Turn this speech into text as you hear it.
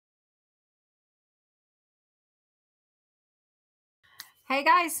Hey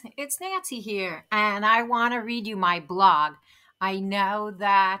guys, it's Nancy here, and I want to read you my blog. I know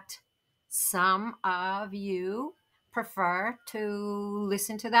that some of you prefer to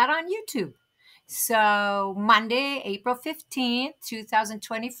listen to that on YouTube. So, Monday, April 15th,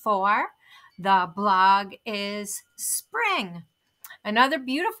 2024, the blog is Spring. Another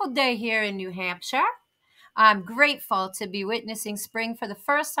beautiful day here in New Hampshire. I'm grateful to be witnessing spring for the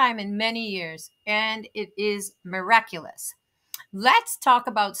first time in many years, and it is miraculous. Let's talk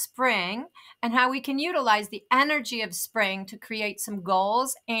about spring and how we can utilize the energy of spring to create some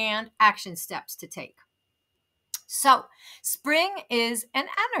goals and action steps to take. So, spring is an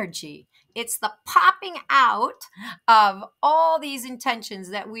energy. It's the popping out of all these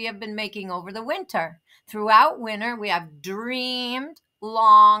intentions that we have been making over the winter. Throughout winter, we have dreamed,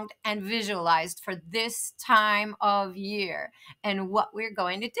 longed, and visualized for this time of year and what we're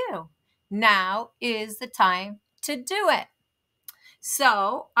going to do. Now is the time to do it.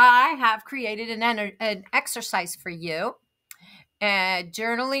 So I have created an exercise for you, a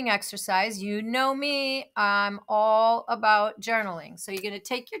journaling exercise. You know me, I'm all about journaling. So you're going to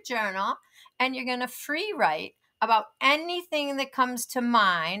take your journal and you're going to free write about anything that comes to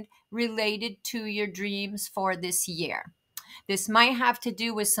mind related to your dreams for this year. This might have to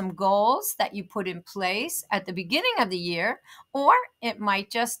do with some goals that you put in place at the beginning of the year, or it might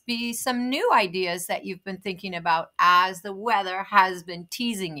just be some new ideas that you've been thinking about as the weather has been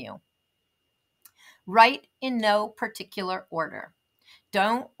teasing you. Write in no particular order.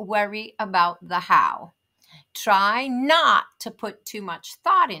 Don't worry about the how. Try not to put too much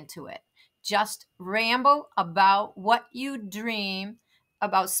thought into it. Just ramble about what you dream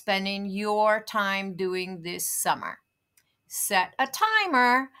about spending your time doing this summer. Set a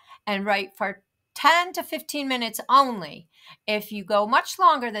timer and write for 10 to 15 minutes only. If you go much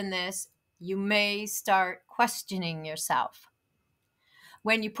longer than this, you may start questioning yourself.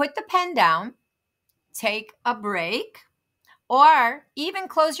 When you put the pen down, take a break or even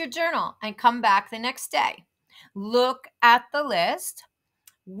close your journal and come back the next day. Look at the list.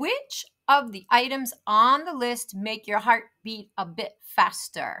 Which of the items on the list make your heart beat a bit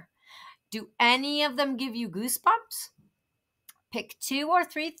faster? Do any of them give you goosebumps? Pick 2 or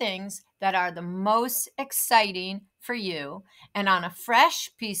 3 things that are the most exciting for you, and on a fresh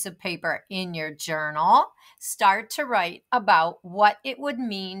piece of paper in your journal, start to write about what it would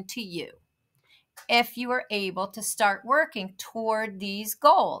mean to you if you were able to start working toward these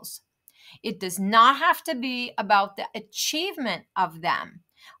goals. It does not have to be about the achievement of them,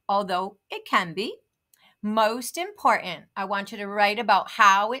 although it can be. Most important, I want you to write about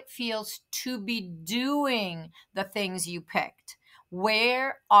how it feels to be doing the things you picked.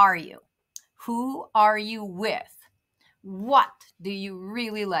 Where are you? Who are you with? What do you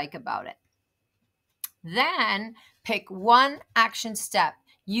really like about it? Then pick one action step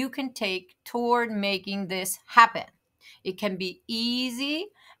you can take toward making this happen. It can be easy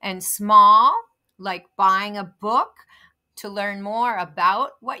and small, like buying a book to learn more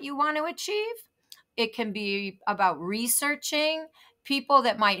about what you want to achieve. It can be about researching people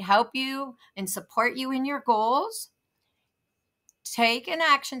that might help you and support you in your goals. Take an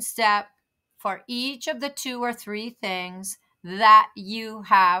action step for each of the 2 or 3 things that you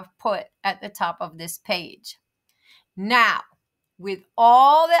have put at the top of this page. Now, with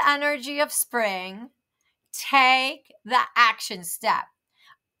all the energy of spring, take the action step.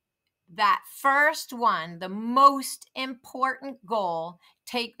 That first one, the most important goal,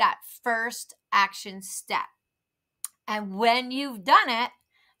 take that first action step. And when you've done it,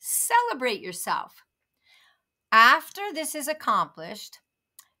 celebrate yourself. After this is accomplished,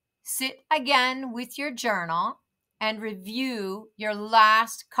 sit again with your journal and review your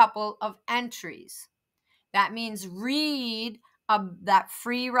last couple of entries. That means read that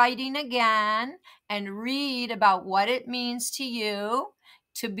free writing again and read about what it means to you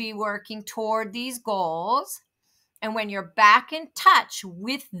to be working toward these goals. And when you're back in touch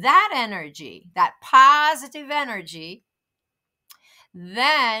with that energy, that positive energy,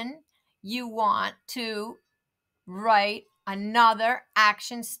 then you want to write another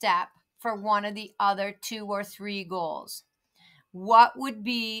action step for one of the other 2 or 3 goals. What would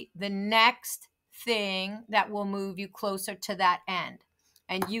be the next thing that will move you closer to that end?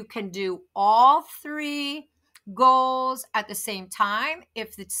 And you can do all 3 goals at the same time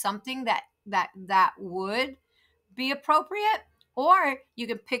if it's something that would be appropriate, or you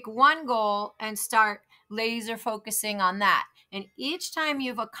can pick one goal and start laser focusing on that. And each time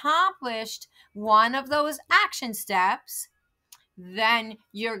you've accomplished one of those action steps, then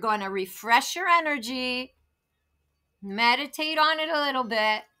you're going to refresh your energy, meditate on it a little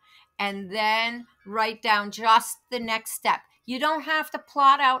bit, and then write down just the next step. You don't have to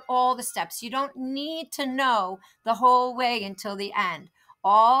plot out all the steps. You don't need to know the whole way until the end.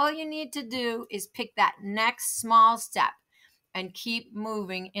 All you need to do is pick that next small step and keep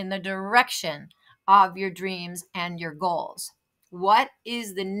moving in the direction of your dreams and your goals. What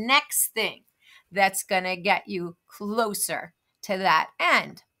is the next thing that's going to get you closer to that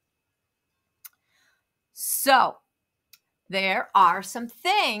end? So, there are some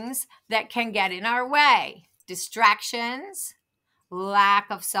things that can get in our way: distractions, lack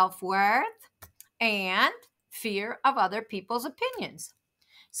of self-worth, and fear of other people's opinions.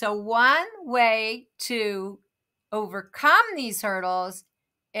 So one way to overcome these hurdles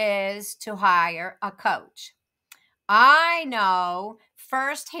is to hire a coach. I know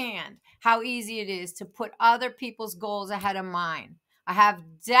firsthand how easy it is to put other people's goals ahead of mine. I have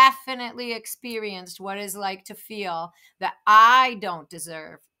definitely experienced what it's like to feel that I don't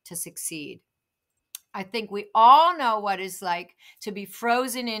deserve to succeed. I think we all know what it's like to be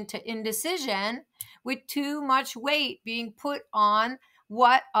frozen into indecision with too much weight being put on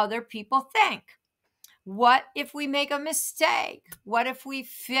what other people think. What if we make a mistake? What if we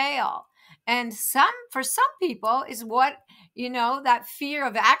fail? And for some people is that fear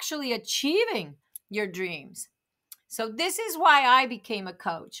of actually achieving your dreams. So this is why I became a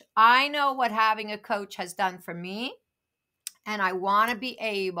coach. I know what having a coach has done for me, and I want to be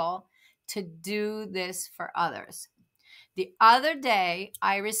able to do this for others. The other day,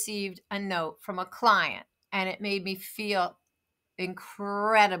 I received a note from a client, and it made me feel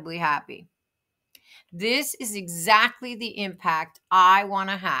incredibly happy. This is exactly the impact I want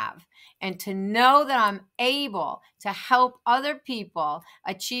to have. And to know that I'm able to help other people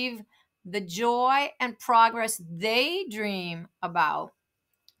achieve the joy and progress they dream about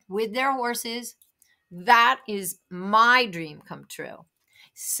with their horses, that is my dream come true.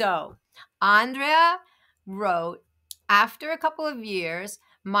 So Andrea wrote, after a couple of years,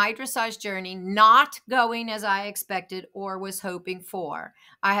 my dressage journey not going as I expected or was hoping for,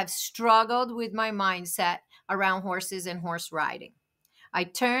 I have struggled with my mindset around horses and horse riding. I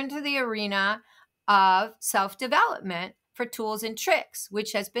turned to the arena of self-development for tools and tricks,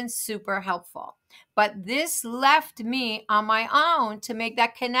 which has been super helpful. But this left me on my own to make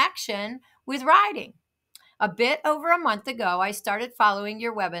that connection with riding. A bit over a month ago, I started following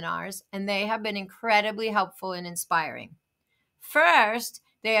your webinars, and they have been incredibly helpful and inspiring. First,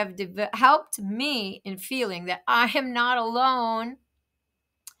 they have helped me in feeling that I am not alone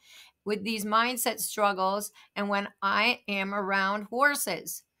with these mindset struggles and when I am around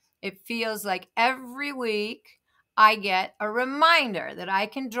horses. It feels like every week I get a reminder that I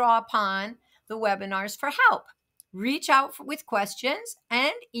can draw upon the webinars for help, reach out with questions,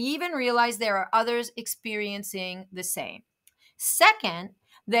 and even realize there are others experiencing the same. Second,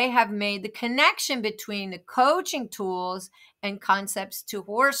 they have made the connection between the coaching tools and concepts to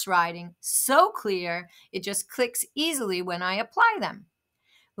horse riding so clear, it just clicks easily when I apply them.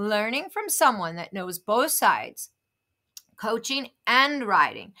 Learning from someone that knows both sides, coaching and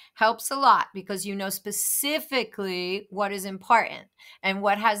riding, helps a lot because you know specifically what is important and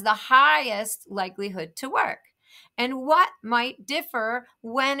what has the highest likelihood to work and what might differ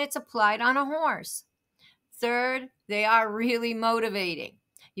when it's applied on a horse. Third, they are really motivating.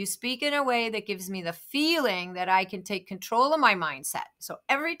 You speak in a way that gives me the feeling that I can take control of my mindset. So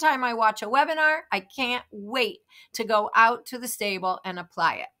every time I watch a webinar, I can't wait to go out to the stable and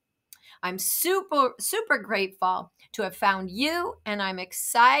apply it. I'm super, super grateful to have found you, and I'm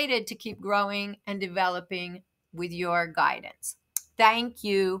excited to keep growing and developing with your guidance. Thank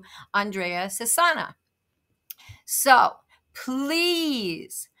you, Andrea Cesana. So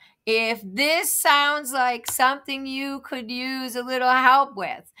please, if this sounds like something you could use a little help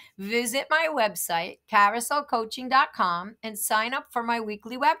with, visit my website, carouselcoaching.com, and sign up for my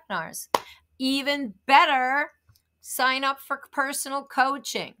weekly webinars. Even better, sign up for personal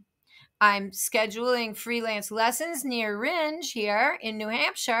coaching. I'm scheduling freelance lessons near Ringe here in New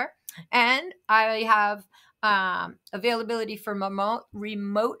Hampshire, and I have availability for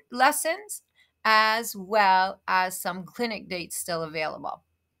remote lessons as well as some clinic dates still available.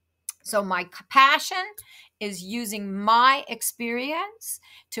 So my passion is using my experience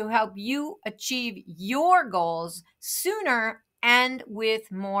to help you achieve your goals sooner and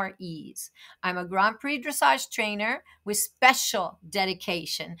with more ease. I'm a Grand Prix dressage trainer with special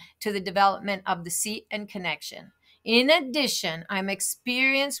dedication to the development of the seat and connection. In addition, I'm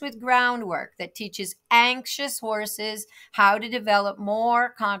experienced with groundwork that teaches anxious horses how to develop more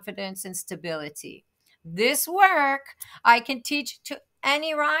confidence and stability. This work I can teach to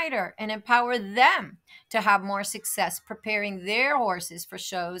any rider and empower them to have more success preparing their horses for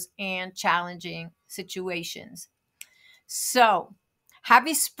shows and challenging situations. So,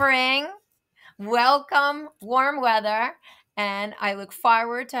 happy spring. Welcome warm weather. And I look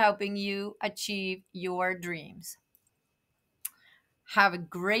forward to helping you achieve your dreams. Have a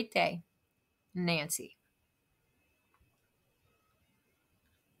great day, Nancy.